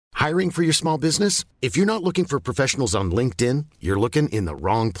Hiring for your small business? If you're not looking for professionals on LinkedIn, you're looking in the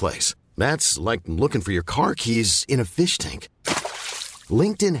wrong place. That's like looking for your car keys in a fish tank.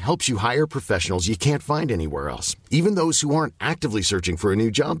 LinkedIn helps you hire professionals you can't find anywhere else, even those who aren't actively searching for a new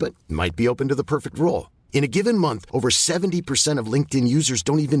job but might be open to the perfect role. In a given month, over 70% of LinkedIn users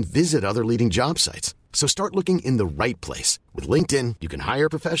don't even visit other leading job sites. So start looking in the right place. With LinkedIn, you can hire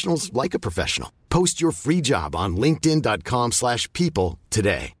professionals like a professional. Post your free job on linkedin.com/people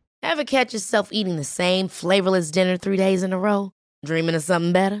today. Ever catch yourself eating the same flavorless dinner 3 days in a row? Dreaming of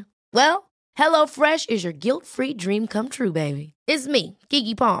something better? Well, HelloFresh is your guilt-free dream come true, baby. It's me,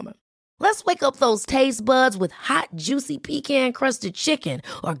 Keke Palmer. Let's wake up those taste buds with hot, juicy pecan-crusted chicken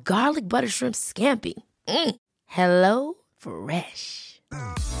or garlic butter shrimp scampi. Hello Fresh.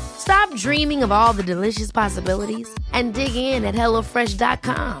 Stop dreaming of all the delicious possibilities and dig in at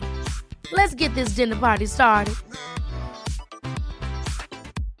HelloFresh.com. Let's get this dinner party started.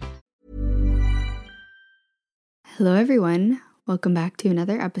 Hello everyone, welcome back to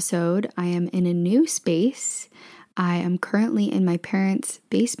another episode. I am in a new space. I am currently in my parents'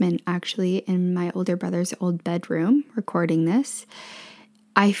 basement, actually in my older brother's old bedroom, recording this.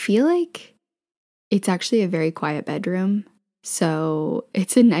 I feel like it's actually a very quiet bedroom, so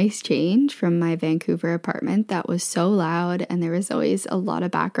it's a nice change from my Vancouver apartment that was so loud and there was always a lot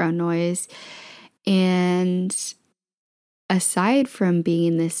of background noise. And aside from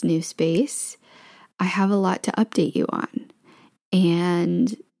being in this new space, I have a lot to update you on.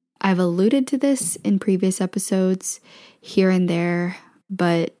 And I've alluded to this in previous episodes here and there,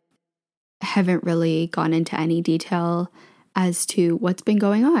 but haven't really gone into any detail as to what's been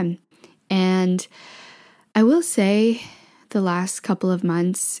going on. And I will say the last couple of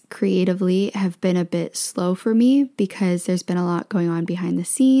months creatively have been a bit slow for me because there's been a lot going on behind the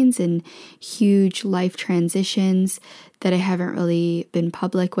scenes and huge life transitions that I haven't really been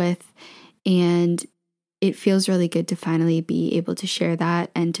public with. And it feels really good to finally be able to share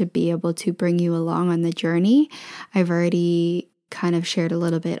that and to be able to bring you along on the journey. I've already kind of shared a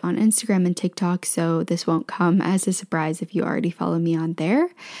little bit on Instagram and TikTok, so this won't come as a surprise if you already follow me on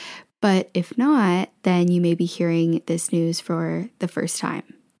there. But if not, then you may be hearing this news for the first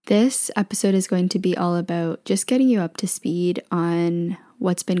time. This episode is going to be all about just getting you up to speed on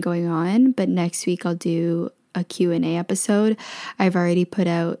what's been going on, but next week I'll do a Q&A episode. I've already put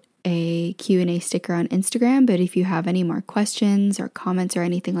out a Q&A sticker on Instagram, but if you have any more questions or comments or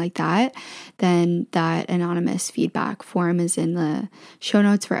anything like that, then that anonymous feedback form is in the show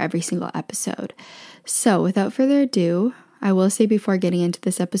notes for every single episode. So without further ado, I will say before getting into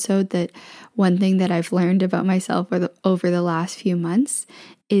this episode that one thing that I've learned about myself over the last few months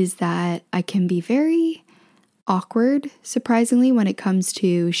is that I can be very awkward, surprisingly, when it comes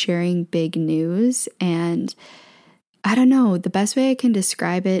to sharing big news. And I don't know, the best way I can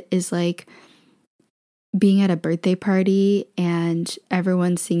describe it is like being at a birthday party and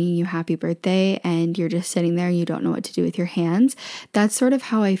everyone's singing you happy birthday and you're just sitting there and you don't know what to do with your hands. That's sort of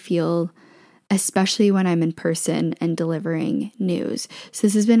how I feel, especially when I'm in person and delivering news. So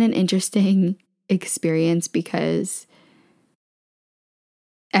this has been an interesting experience because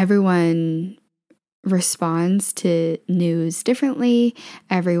everyone responds to news differently.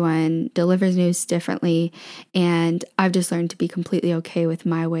 Everyone delivers news differently. And I've just learned to be completely okay with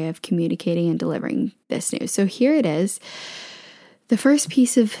my way of communicating and delivering this news. So here it is. The first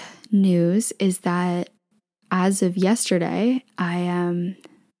piece of news is that as of yesterday, I am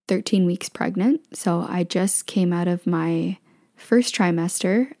 13 weeks pregnant. So I just came out of my first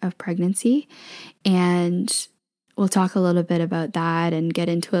trimester of pregnancy, and we'll talk a little bit about that and get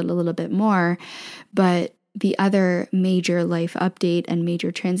into it a little bit more. But the other major life update and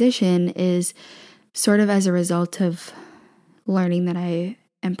major transition is sort of as a result of learning that I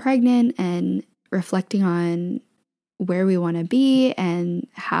am pregnant and reflecting on where we want to be and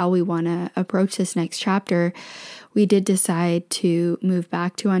how we want to approach this next chapter. We did decide to move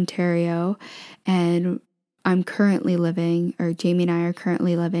back to Ontario, and I'm currently living, or Jamie and I are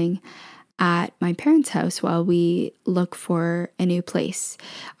currently living at my parents' house while we look for a new place.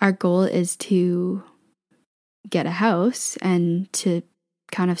 Our goal is to get a house and to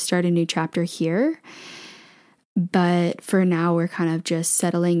kind of start a new chapter here. But for now, we're kind of just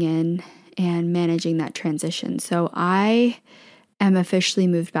settling in and managing that transition. So I am officially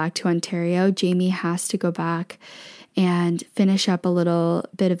moved back to Ontario. Jamie has to go back and finish up a little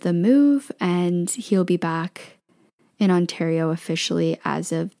bit of the move, and he'll be back in Ontario officially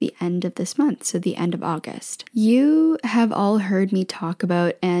as of the end of this month, so the end of August. You have all heard me talk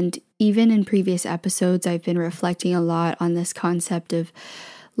about, and even in previous episodes, I've been reflecting a lot on this concept of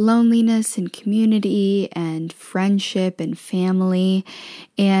loneliness and community and friendship and family.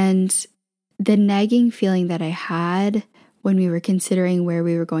 And the nagging feeling that I had when we were considering where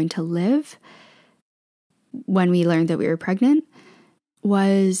we were going to live when we learned that we were pregnant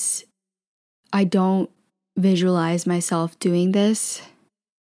was, I don't visualize myself doing this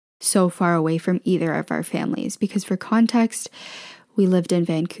so far away from either of our families. Because for context, we lived in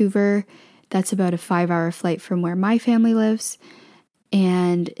Vancouver. That's about a 5-hour flight from where my family lives.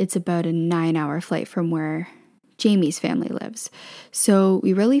 And it's about a 9-hour flight from where Jamie's family lives. So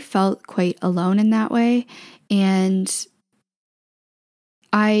we really felt quite alone in that way. And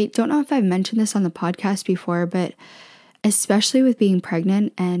I don't know if I've mentioned this on the podcast before, but especially with being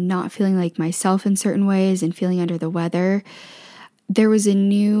pregnant and not feeling like myself in certain ways and feeling under the weather, there was a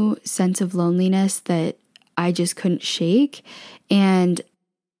new sense of loneliness that I just couldn't shake. And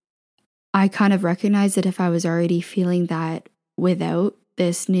I kind of recognized that if I was already feeling that without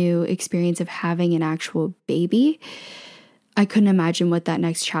this new experience of having an actual baby, I couldn't imagine what that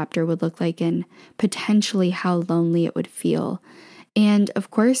next chapter would look like and potentially how lonely it would feel. And of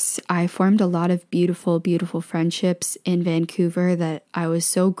course, I formed a lot of beautiful, beautiful friendships in Vancouver that I was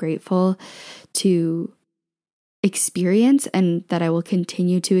so grateful to experience and that I will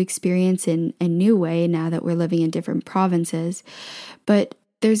continue to experience in a new way now that we're living in different provinces. But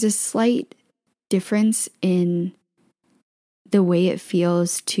there's a slight difference in the way it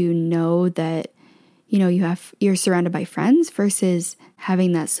feels to know that, you're surrounded by friends versus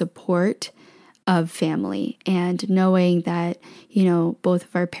having that support of family and knowing that, both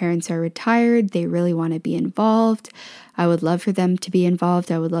of our parents are retired. They really want to be involved. I would love for them to be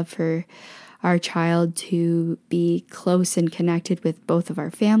involved. I would love for our child to be close and connected with both of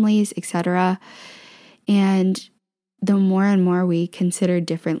our families, etc. And the more and more we considered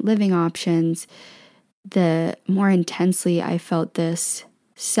different living options, the more intensely I felt this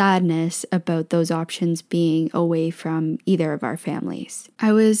sadness about those options being away from either of our families.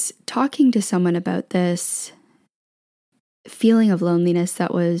 I was talking to someone about this feeling of loneliness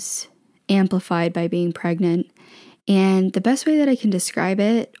that was amplified by being pregnant, and the best way that I can describe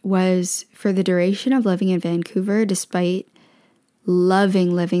it was for the duration of living in Vancouver, despite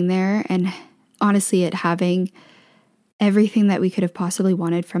loving living there and honestly it having everything that we could have possibly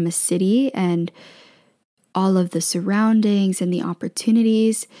wanted from a city and all of the surroundings and the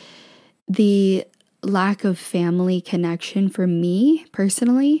opportunities, the lack of family connection for me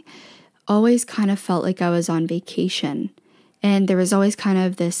personally always kind of felt like I was on vacation. And there was always kind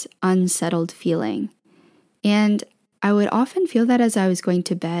of this unsettled feeling. And I would often feel that as I was going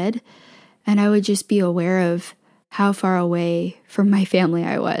to bed, and I would just be aware of how far away from my family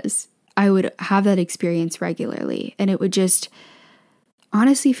I was. I would have that experience regularly, and it would just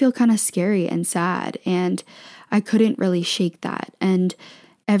honestly feel kind of scary and sad, and I couldn't really shake that. And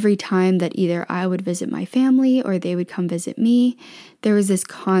every time that either I would visit my family or they would come visit me, there was this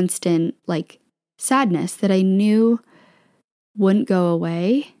constant sadness that I knew wouldn't go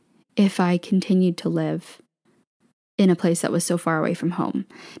away if I continued to live in a place that was so far away from home.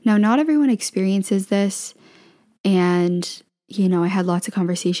 Now, not everyone experiences this, and I had lots of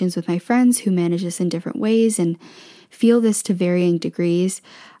conversations with my friends who manage this in different ways and feel this to varying degrees.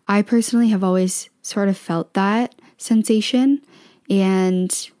 I personally have always sort of felt that sensation,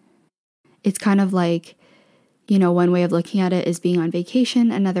 and it's kind of like, one way of looking at it is being on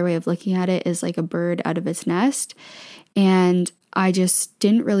vacation. Another way of looking at it is like a bird out of its nest. And I just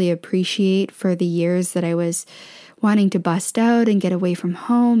didn't really appreciate for the years that I was wanting to bust out and get away from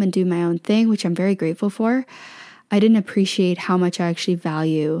home and do my own thing, which I'm very grateful for. I didn't appreciate how much I actually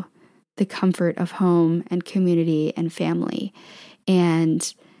value the comfort of home and community and family.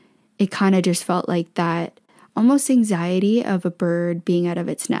 And it kind of just felt like that almost anxiety of a bird being out of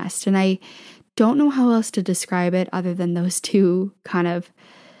its nest. And I don't know how else to describe it other than those two kind of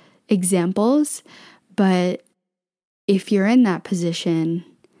examples. But if you're in that position,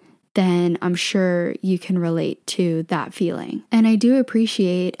 then I'm sure you can relate to that feeling. And I do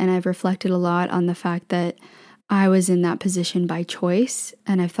appreciate, and I've reflected a lot on the fact that I was in that position by choice,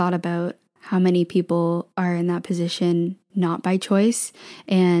 and I've thought about how many people are in that position not by choice,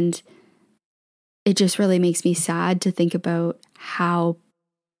 and it just really makes me sad to think about how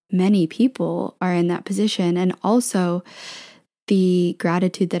many people are in that position, and also the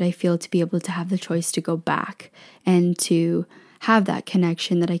gratitude that I feel to be able to have the choice to go back and to have that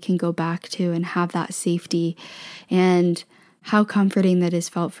connection that I can go back to and have that safety, and how comforting that has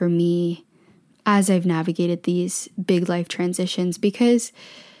felt for me as I've navigated these big life transitions. Because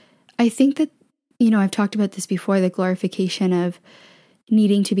I think that, I've talked about this before, the glorification of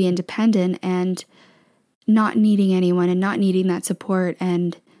needing to be independent and not needing anyone and not needing that support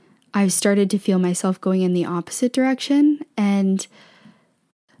and I've started to feel myself going in the opposite direction and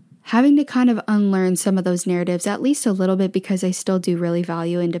having to kind of unlearn some of those narratives, at least a little bit, because I still do really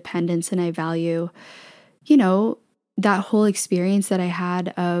value independence and I value, that whole experience that I had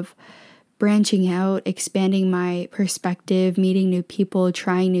of branching out, expanding my perspective, meeting new people,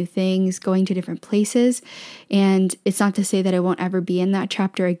 trying new things, going to different places. And it's not to say that I won't ever be in that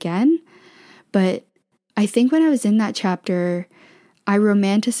chapter again, but I think when I was in that chapter, I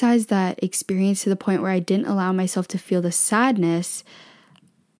romanticized that experience to the point where I didn't allow myself to feel the sadness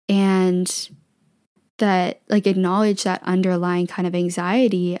and that acknowledge that underlying kind of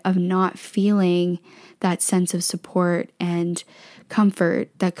anxiety of not feeling that sense of support and comfort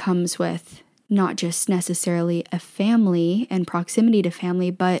that comes with not just necessarily a family and proximity to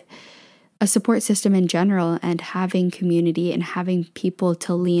family, but a support system in general and having community and having people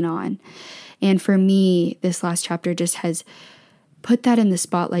to lean on. And for me, this last chapter just has put that in the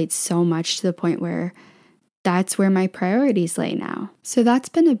spotlight so much to the point where that's where my priorities lay now. So that's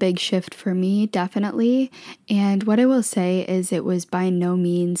been a big shift for me, definitely. And what I will say is it was by no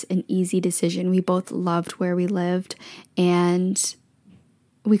means an easy decision. We both loved where we lived, and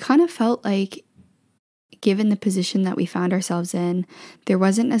we kind of felt like, given the position that we found ourselves in, there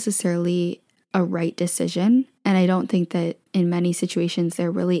wasn't necessarily a right decision. And I don't think that in many situations there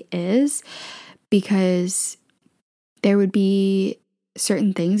really is, because there would be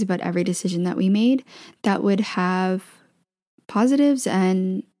certain things about every decision that we made that would have positives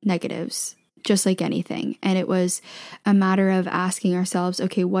and negatives, just like anything. And it was a matter of asking ourselves,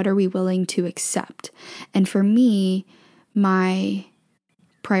 okay, what are we willing to accept? And for me, my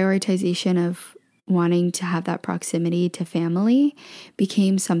prioritization of wanting to have that proximity to family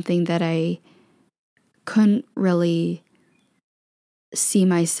became something that I couldn't really see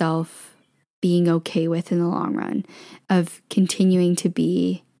myself being okay with in the long run, of continuing to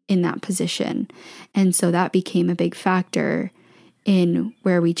be in that position. And so that became a big factor in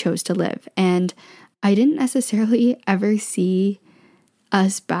where we chose to live. And I didn't necessarily ever see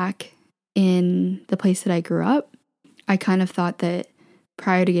us back in the place that I grew up. I kind of thought that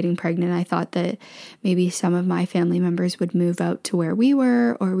prior to getting pregnant, I thought that maybe some of my family members would move out to where we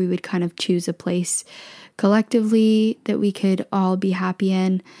were, or we would kind of choose a place collectively that we could all be happy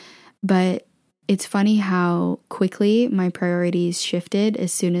in. But it's funny how quickly my priorities shifted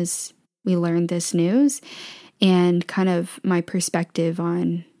as soon as we learned this news, and kind of my perspective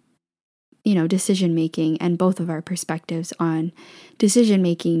on, decision making, and both of our perspectives on decision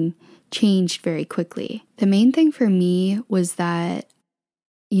making changed very quickly. The main thing for me was that,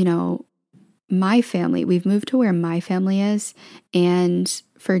 my family, we've moved to where my family is. And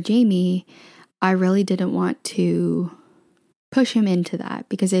for Jamie, I really didn't want to push him into that,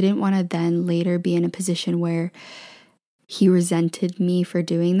 because I didn't want to then later be in a position where he resented me for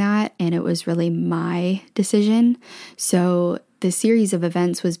doing that and it was really my decision. So the series of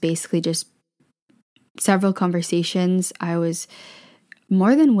events was basically just several conversations. I was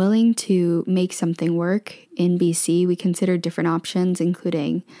more than willing to make something work in BC. We considered different options,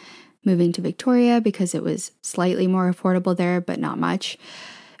 including moving to Victoria because it was slightly more affordable there, but not much.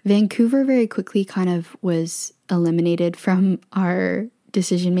 Vancouver very quickly kind of was eliminated from our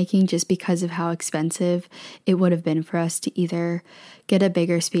decision making just because of how expensive it would have been for us to either get a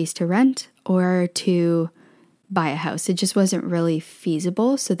bigger space to rent or to buy a house. It just wasn't really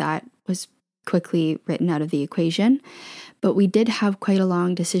feasible, so that was quickly written out of the equation. But we did have quite a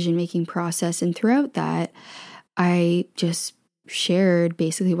long decision making process, and throughout that, I just shared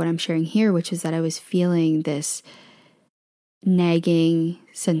basically what I'm sharing here, which is that I was feeling this nagging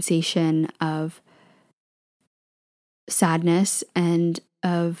sensation of sadness and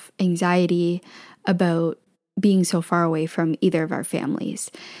of anxiety about being so far away from either of our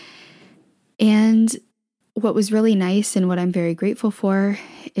families. And what was really nice and what I'm very grateful for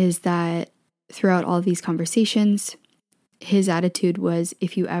is that throughout all of these conversations, his attitude was,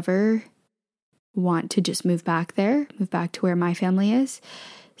 if you ever want to just move back there, move back to where my family is,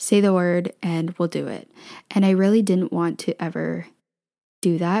 say the word and we'll do it. And I really didn't want to ever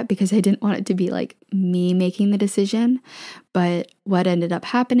do that because I didn't want it to be like me making the decision. But what ended up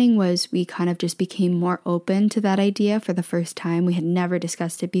happening was we kind of just became more open to that idea for the first time. We had never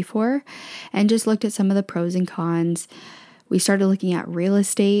discussed it before and just looked at some of the pros and cons. We started looking at real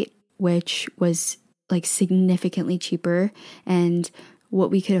estate, which was like significantly cheaper, and what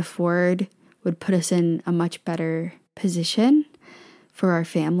we could afford would put us in a much better position for our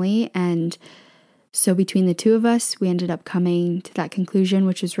family. And so between the two of us, we ended up coming to that conclusion,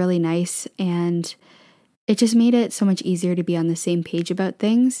 which was really nice. And it just made it so much easier to be on the same page about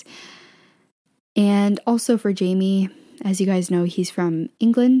things. And also for Jamie, As you guys know, he's from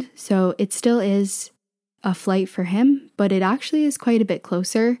England, so it still is a flight for him, but it actually is quite a bit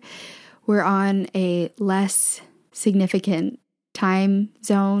closer. We're on a less significant time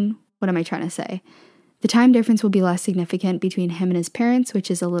zone. What am I trying to say? The time difference will be less significant between him and his parents, which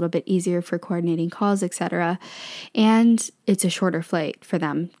is a little bit easier for coordinating calls, etc. And it's a shorter flight for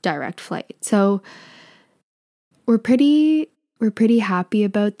them, direct flight. So we're pretty happy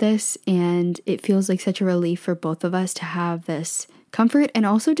about this, and it feels like such a relief for both of us to have this comfort and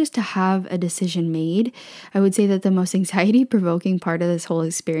also just to have a decision made. I would say that the most anxiety-provoking part of this whole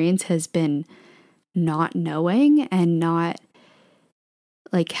experience has been not knowing and not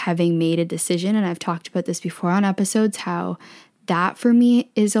like having made a decision. And I've talked about this before on episodes, how that for me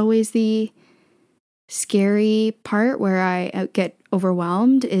is always the scary part where I get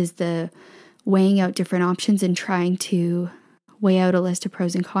overwhelmed, is the weighing out different options and trying to weigh out a list of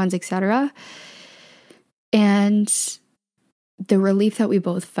pros and cons, etc. And the relief that we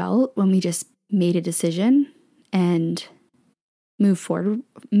both felt when we just made a decision and moved forward,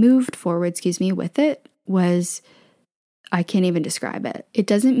 with it was, I can't even describe it. It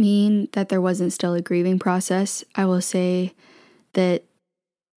doesn't mean that there wasn't still a grieving process. I will say that,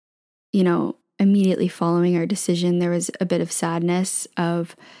 immediately following our decision, there was a bit of sadness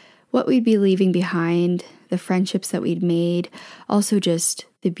of what we'd be leaving behind, the friendships that we'd made, also just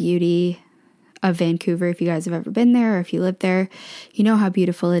the beauty of Vancouver. If you guys have ever been there or if you live there, you know how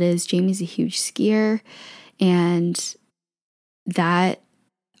beautiful it is. Jamie's a huge skier, and that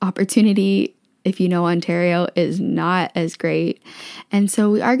opportunity, if you know Ontario, is not as great. And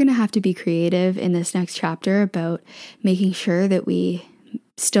so we are going to have to be creative in this next chapter about making sure that we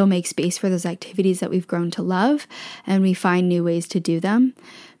still make space for those activities that we've grown to love, and we find new ways to do them.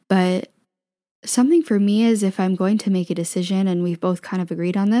 But something for me is, if I'm going to make a decision, and we've both kind of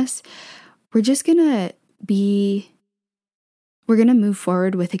agreed on this, we're going to move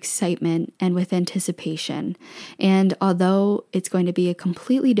forward with excitement and with anticipation. And although it's going to be a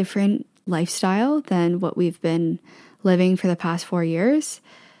completely different lifestyle than what we've been living for the past 4 years.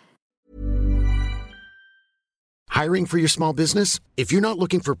 Hiring for your small business? If you're not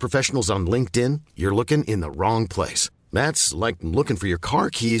looking for professionals on LinkedIn, you're looking in the wrong place. That's like looking for your car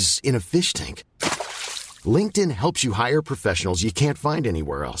keys in a fish tank. LinkedIn helps you hire professionals you can't find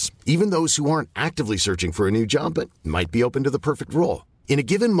anywhere else, even those who aren't actively searching for a new job but might be open to the perfect role. In a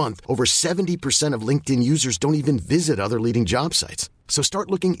given month, over 70% of LinkedIn users don't even visit other leading job sites. So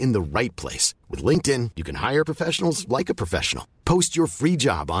start looking in the right place. With LinkedIn, you can hire professionals like a professional. Post your free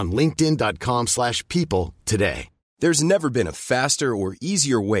job on linkedin.com/people today. There's never been a faster or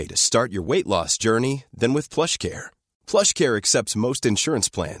easier way to start your weight loss journey than with PlushCare. PlushCare accepts most insurance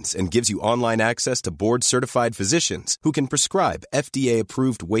plans and gives you online access to board-certified physicians who can prescribe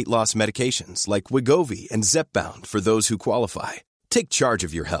FDA-approved weight loss medications like Wegovy and Zepbound for those who qualify. Take charge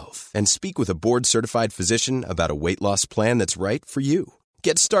of your health and speak with a board-certified physician about a weight loss plan that's right for you.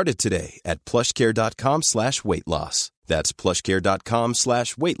 Get started today at plushcare.com/weightloss. That's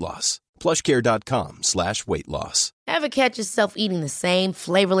plushcare.com/weightloss. plushcare.com/weightloss. Ever catch yourself eating the same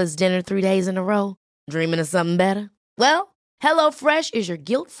flavorless dinner 3 days in a row? Dreaming of something better? Well, HelloFresh is your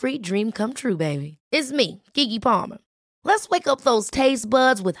guilt-free dream come true, baby. It's me, Keke Palmer. Let's wake up those taste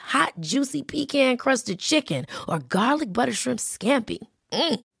buds with hot, juicy pecan-crusted chicken or garlic butter shrimp scampi.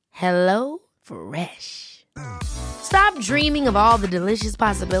 Hello Fresh. Stop dreaming of all the delicious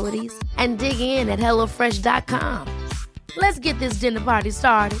possibilities and dig in at HelloFresh.com. Let's get this dinner party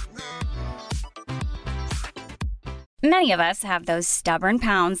started. Many of us have those stubborn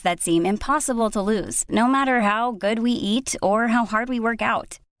pounds that seem impossible to lose, no matter how good we eat or how hard we work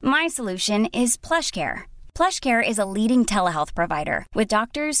out. My solution is PlushCare. PlushCare is a leading telehealth provider with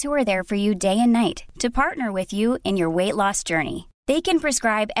doctors who are there for you day and night to partner with you in your weight loss journey. They can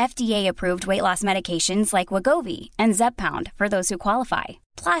prescribe FDA-approved weight loss medications like Wegovy and Zepbound for those who qualify.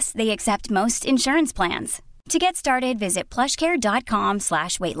 Plus, they accept most insurance plans. To get started, visit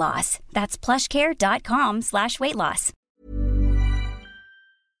plushcare.com/weightloss. That's plushcare.com/weightloss.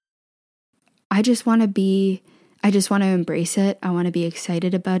 I just want to embrace it. I want to be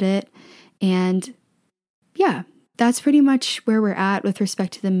excited about it. And yeah, that's pretty much where we're at with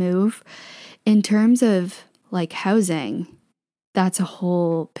respect to the move. In terms of like housing, that's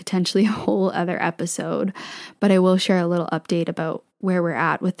potentially a whole other episode, but I will share a little update about where we're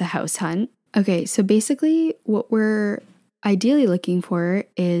at with the house hunt. Okay, so basically what we're ideally looking for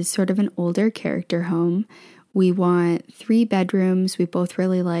is sort of an older character home. We want 3 bedrooms. We both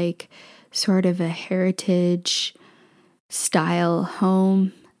really like sort of a heritage style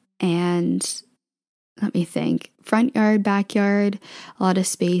home, and let me think, front yard, backyard, a lot of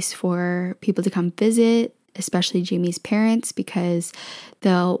space for people to come visit especially Jamie's parents, because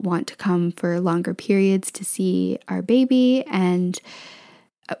they'll want to come for longer periods to see our baby, and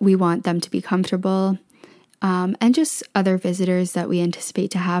we want them to be comfortable. And just other visitors that we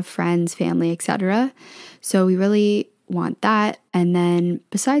anticipate to have, friends, family, etc. So we really want that. And then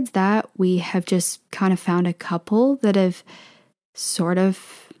besides that, we have just kind of found a couple that have sort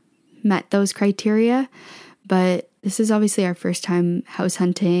of met those criteria. But this is obviously our first time house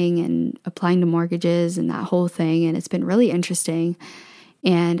hunting and applying to mortgages and that whole thing. And it's been really interesting.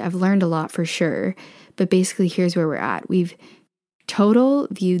 And I've learned a lot for sure. But basically, here's where we're at. We've total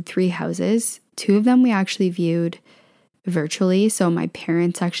viewed 3 houses. 2 of them we actually viewed virtually. So my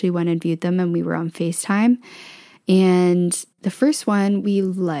parents actually went and viewed them and we were on FaceTime. And the first one we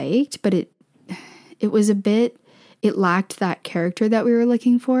liked, but it was it lacked that character that we were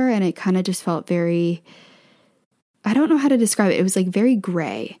looking for. And it kind of just felt very, I don't know how to describe it. It was like very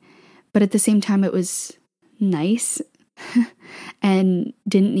gray, but at the same time it was nice and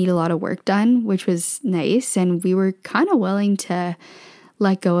didn't need a lot of work done, which was nice. And we were kind of willing to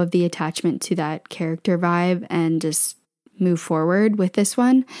let go of the attachment to that character vibe and just move forward with this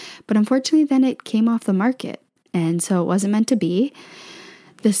one. But unfortunately, then it came off the market. And so it wasn't meant to be.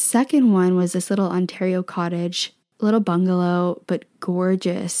 The second one was this little Ontario cottage, little bungalow, but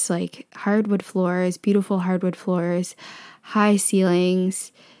gorgeous, like hardwood floors, beautiful hardwood floors, high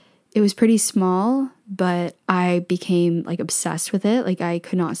ceilings. It was pretty small, but I became like obsessed with it. Like I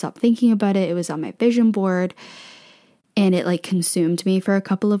could not stop thinking about it. It was on my vision board and it like consumed me for a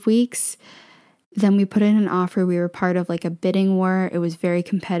couple of weeks. Then we put in an offer. We were part of like a bidding war. It was very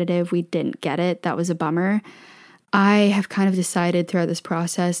competitive. We didn't get it. That was a bummer. I have kind of decided throughout this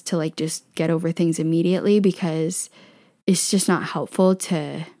process to like just get over things immediately because it's just not helpful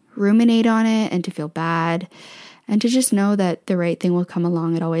to ruminate on it and to feel bad and to just know that the right thing will come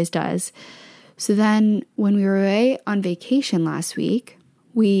along. It always does. So then when we were away on vacation last week,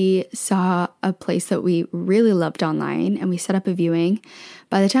 we saw a place that we really loved online and we set up a viewing.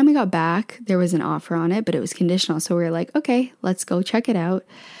 By the time we got back, there was an offer on it, but it was conditional. So we were like, okay, let's go check it out.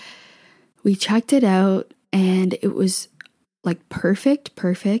 We checked it out. And it was like perfect,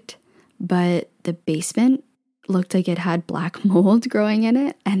 but the basement looked like it had black mold growing in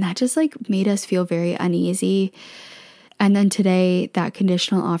it. And that just like made us feel very uneasy. And then today that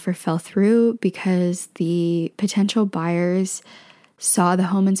conditional offer fell through because the potential buyers saw the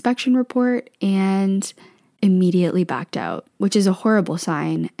home inspection report and immediately backed out, which is a horrible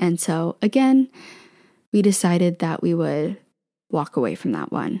sign. And so again, we decided that we would walk away from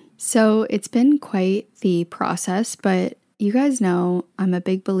that one. So it's been quite the process, but you guys know I'm a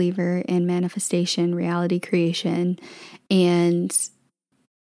big believer in manifestation, reality creation, and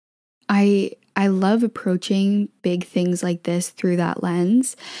I love approaching big things like this through that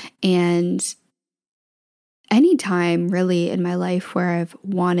lens. And anytime really in my life where I've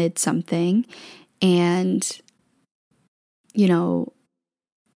wanted something and, you know,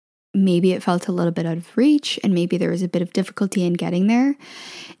 maybe it felt a little bit out of reach and maybe there was a bit of difficulty in getting there,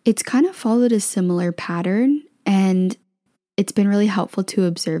 it's kind of followed a similar pattern. And it's been really helpful to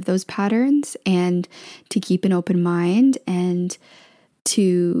observe those patterns and to keep an open mind and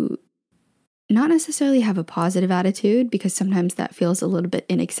to not necessarily have a positive attitude, because sometimes that feels a little bit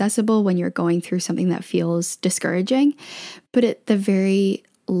inaccessible when you're going through something that feels discouraging, but at the very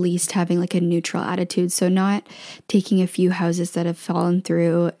least having like a neutral attitude. So not taking a few houses that have fallen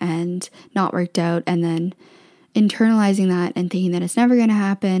through and not worked out and then internalizing that and thinking that it's never going to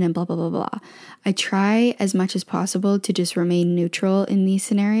happen and blah, blah, blah, blah. I try as much as possible to just remain neutral in these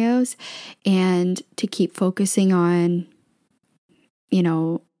scenarios and to keep focusing on, you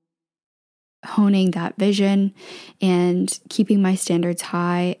know, honing that vision and keeping my standards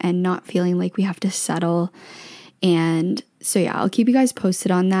high and not feeling like we have to settle. And so yeah, I'll keep you guys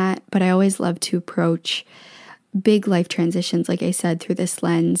posted on that, but I always love to approach big life transitions, like I said, through this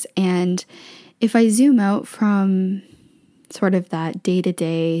lens. And if I zoom out from sort of that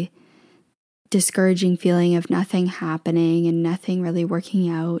day-to-day discouraging feeling of nothing happening and nothing really working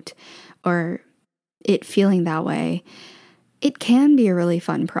out, or it feeling that way, it can be a really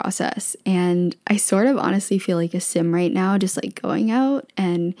fun process. And I sort of honestly feel like a sim right now, just like going out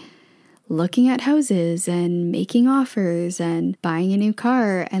and looking at houses and making offers and buying a new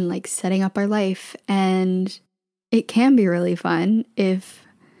car and like setting up our life. And it can be really fun if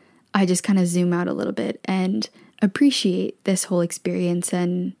I just kind of zoom out a little bit and appreciate this whole experience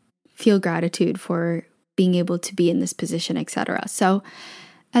and feel gratitude for being able to be in this position, etc. So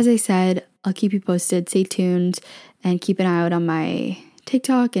as I said, I'll keep you posted. Stay tuned and keep an eye out on my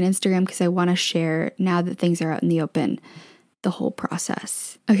TikTok and Instagram because I want to share, now that things are out in the open, the whole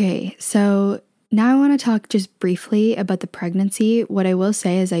process. Okay, so Now I want to talk just briefly about the pregnancy. What I will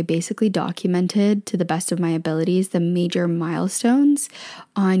say is I basically documented to the best of my abilities the major milestones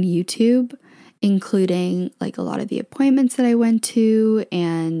on YouTube, including like a lot of the appointments that I went to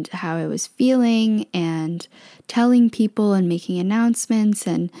and how I was feeling and telling people and making announcements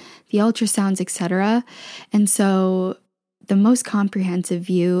and the ultrasounds, etc. And so the most comprehensive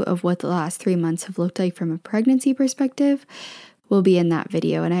view of what the last 3 months have looked like from a pregnancy perspective will be in that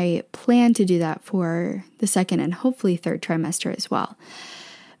video. And I plan to do that for the second and hopefully third trimester as well.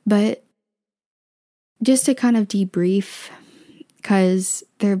 But just to kind of debrief, because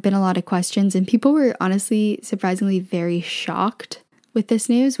there have been a lot of questions and people were honestly surprisingly very shocked with this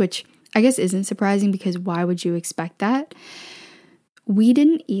news, which I guess isn't surprising because why would you expect that? We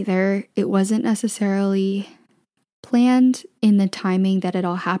didn't either. It wasn't necessarily planned in the timing that it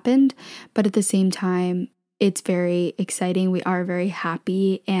all happened, but at the same time, it's very exciting. We are very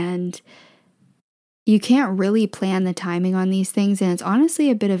happy, and you can't really plan the timing on these things. And it's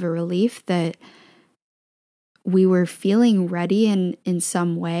honestly a bit of a relief that we were feeling ready in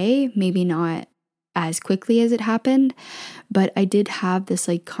some way, maybe not as quickly as it happened, but I did have this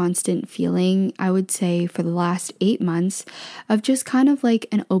like constant feeling, I would say for the last 8 months, of just kind of like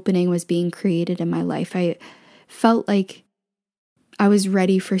an opening was being created in my life. I felt like I was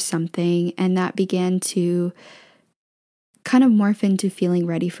ready for something, and that began to kind of morph into feeling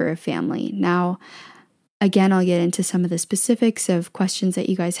ready for a family. Now, again, I'll get into some of the specifics of questions that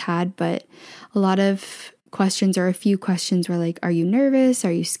you guys had, but a lot of questions, or a few questions, were like, are you nervous?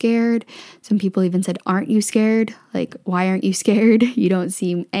 Are you scared? Some people even said, aren't you scared? Like, why aren't you scared? You don't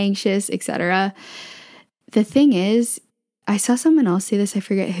seem anxious, etc. The thing is, I saw someone else say this, I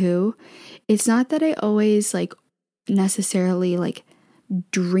forget who. It's not that I always like necessarily like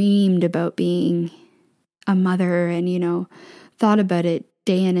dreamed about being a mother and, you know, thought about it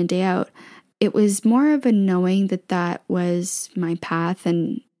day in and day out. It was more of a knowing that that was my path,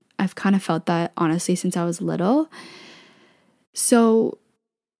 and I've kind of felt that honestly since I was little. So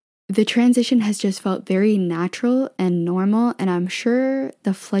the transition has just felt very natural and normal, and I'm sure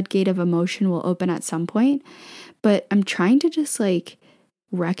the floodgate of emotion will open at some point, but I'm trying to just like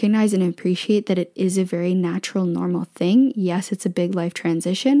recognize and appreciate that it is a very natural, normal thing. Yes, it's a big life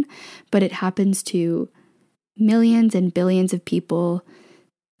transition, but it happens to millions and billions of people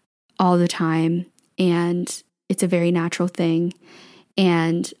all the time, and it's a very natural thing.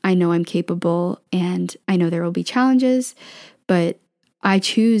 And I know I'm capable, and I know there will be challenges, but I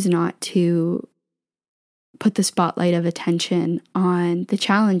choose not to put the spotlight of attention on the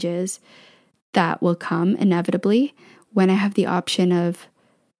challenges that will come inevitably when I have the option of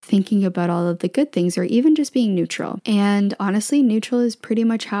thinking about all of the good things, or even just being neutral. And honestly, neutral is pretty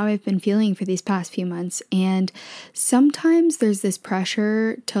much how I've been feeling for these past few months. And sometimes there's this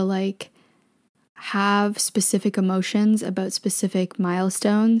pressure to like have specific emotions about specific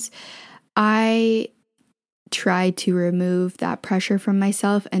milestones. I try to remove that pressure from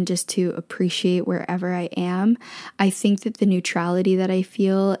myself and just to appreciate wherever I am. I think that the neutrality that I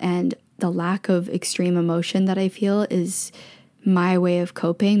feel and the lack of extreme emotion that I feel is my way of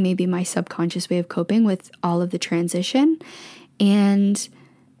coping, maybe my subconscious way of coping with all of the transition. And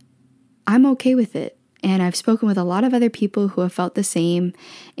I'm okay with it. And I've spoken with a lot of other people who have felt the same.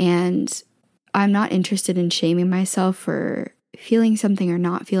 And I'm not interested in shaming myself for feeling something or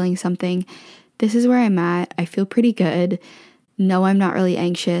not feeling something. This is where I'm at. I feel pretty good. No, I'm not really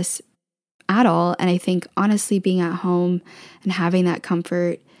anxious at all. And I think honestly, being at home and having that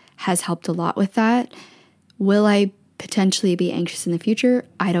comfort has helped a lot with that. Will I potentially be anxious in the future?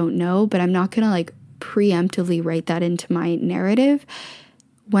 I don't know, but I'm not going to like preemptively write that into my narrative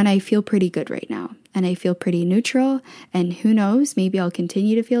when I feel pretty good right now and I feel pretty neutral, and who knows, maybe I'll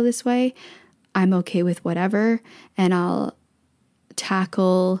continue to feel this way. I'm okay with whatever, and I'll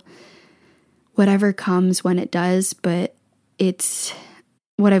tackle whatever comes when it does, but it's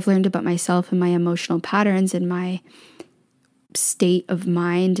what I've learned about myself and my emotional patterns and my state of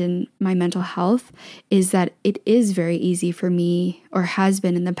mind and my mental health is that it is very easy for me, or has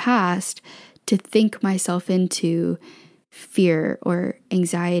been in the past, to think myself into fear or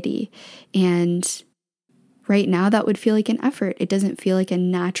anxiety. And right now that would feel like an effort. It doesn't feel like a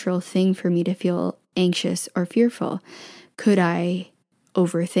natural thing for me to feel anxious or fearful. Could I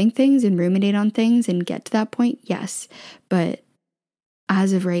overthink things and ruminate on things and get to that point? Yes. But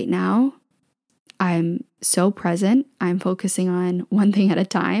as of right now, I'm so present. I'm focusing on one thing at a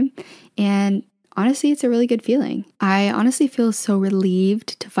time, and honestly, it's a really good feeling. I honestly feel so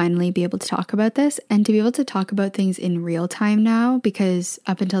relieved to finally be able to talk about this and to be able to talk about things in real time now, because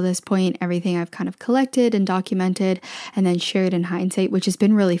up until this point, everything I've kind of collected and documented and then shared in hindsight, which has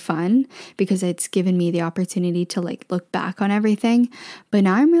been really fun because it's given me the opportunity to like look back on everything. But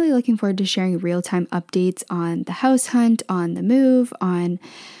now I'm really looking forward to sharing real-time updates on the house hunt, on the move, on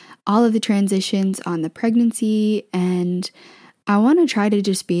all of the transitions, on the pregnancy, and I want to try to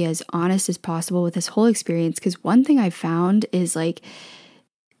just be as honest as possible with this whole experience, because one thing I've found is like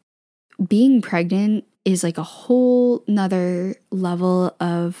being pregnant is like a whole nother level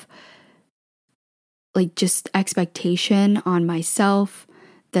of like just expectation on myself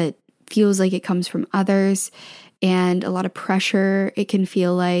that feels like it comes from others, and a lot of pressure it can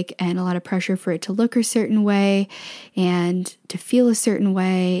feel like, and a lot of pressure for it to look a certain way and to feel a certain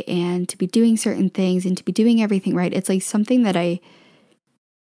way and to be doing certain things and to be doing everything right. It's like something that I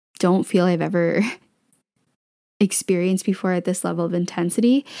don't feel I've ever experienced before at this level of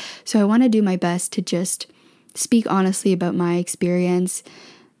intensity. So I want to do my best to just speak honestly about my experience,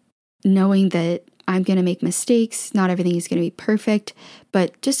 knowing that I'm going to make mistakes. Not everything is going to be perfect,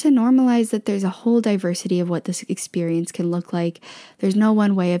 but just to normalize that there's a whole diversity of what this experience can look like. There's no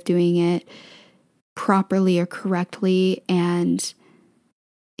one way of doing it properly or correctly. And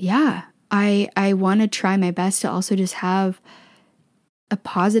yeah, I want to try my best to also just have a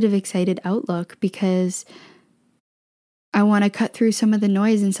positive, excited outlook, because I want to cut through some of the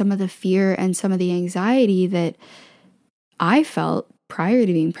noise and some of the fear and some of the anxiety that I felt prior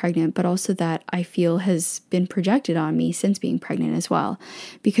to being pregnant, but also that I feel has been projected on me since being pregnant as well,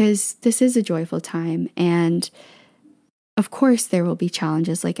 because this is a joyful time. And of course there will be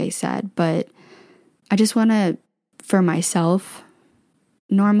challenges, like I said, but I just want to, for myself,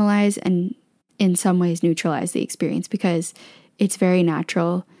 normalize and in some ways neutralize the experience, because it's very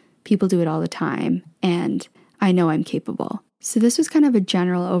natural. People do it all the time, and I know I'm capable. So this was kind of a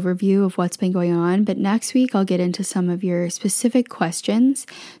general overview of what's been going on, but next week I'll get into some of your specific questions.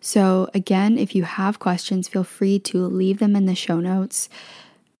 So again, if you have questions, feel free to leave them in the show notes,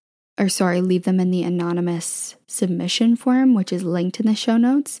 leave them in the anonymous submission form, which is linked in the show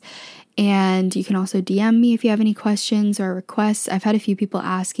notes. And you can also DM me if you have any questions or requests. I've had a few people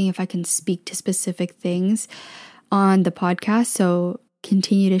asking if I can speak to specific things on the podcast, so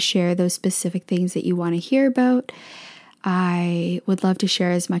continue to share those specific things that you want to hear about. I would love to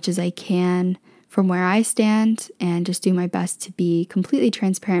share as much as I can from where I stand and just do my best to be completely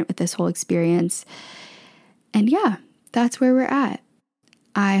transparent with this whole experience. And yeah, that's where we're at.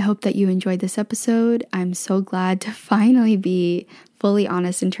 I hope that you enjoyed this episode. I'm so glad to finally be fully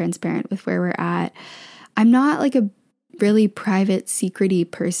honest and transparent with where we're at. I'm not like a really private, secret-y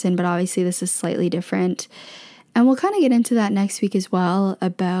person, but obviously this is slightly different. And we'll kind of get into that next week as well,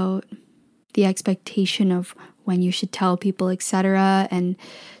 about the expectation of when you should tell people, etc., and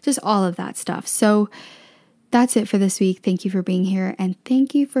just all of that stuff. So that's it for this week. Thank you for being here, and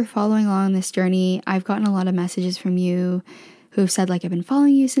thank you for following along this journey. I've gotten a lot of messages from you who have said, like, I've been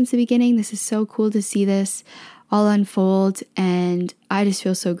following you since the beginning. This is so cool to see this all unfold, and I just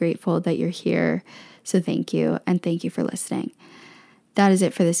feel so grateful that you're here. So thank you, and thank you for listening. That is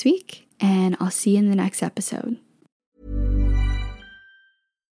it for this week, and I'll see you in the next episode.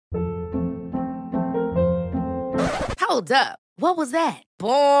 Hold up. What was that?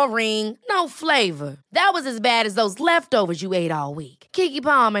 Boring. No flavor. That was as bad as those leftovers you ate all week. Keke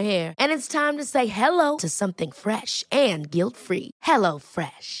Palmer here. And it's time to say hello to something fresh and guilt-free. Hello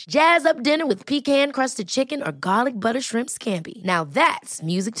Fresh. Jazz up dinner with pecan-crusted chicken or garlic butter shrimp scampi. Now that's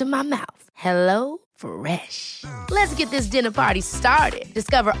music to my mouth. Hello Fresh. Let's get this dinner party started.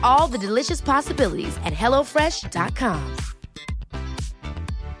 Discover all the delicious possibilities at HelloFresh.com.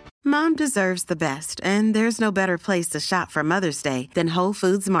 Mom deserves the best, and there's no better place to shop for Mother's Day than Whole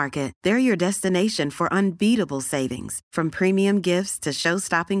Foods Market. They're your destination for unbeatable savings, from premium gifts to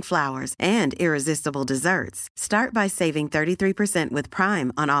show-stopping flowers and irresistible desserts. Start by saving 33% with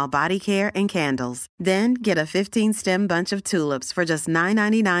Prime on all body care and candles. Then get a 15-stem bunch of tulips for just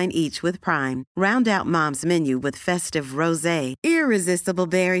 $9.99 each with Prime. Round out Mom's menu with festive rosé, irresistible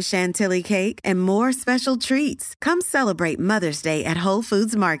berry chantilly cake, and more special treats. Come celebrate Mother's Day at Whole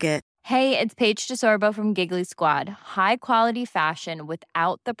Foods Market. Hey, it's Paige DeSorbo from Giggly Squad. High quality fashion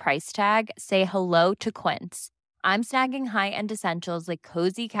without the price tag. Say hello to Quince. I'm snagging high-end essentials like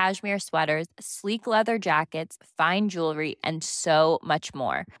cozy cashmere sweaters, sleek leather jackets, fine jewelry, and so much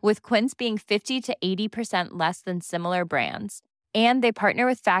more. With Quince being 50 to 80% less than similar brands. And they partner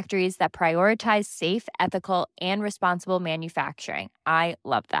with factories that prioritize safe, ethical, and responsible manufacturing. I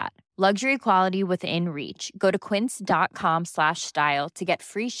love that. Luxury quality within reach. Go to quince.com/style to get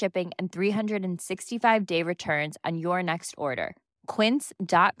free shipping and 365-day returns on your next order.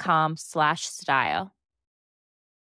 Quince.com/style.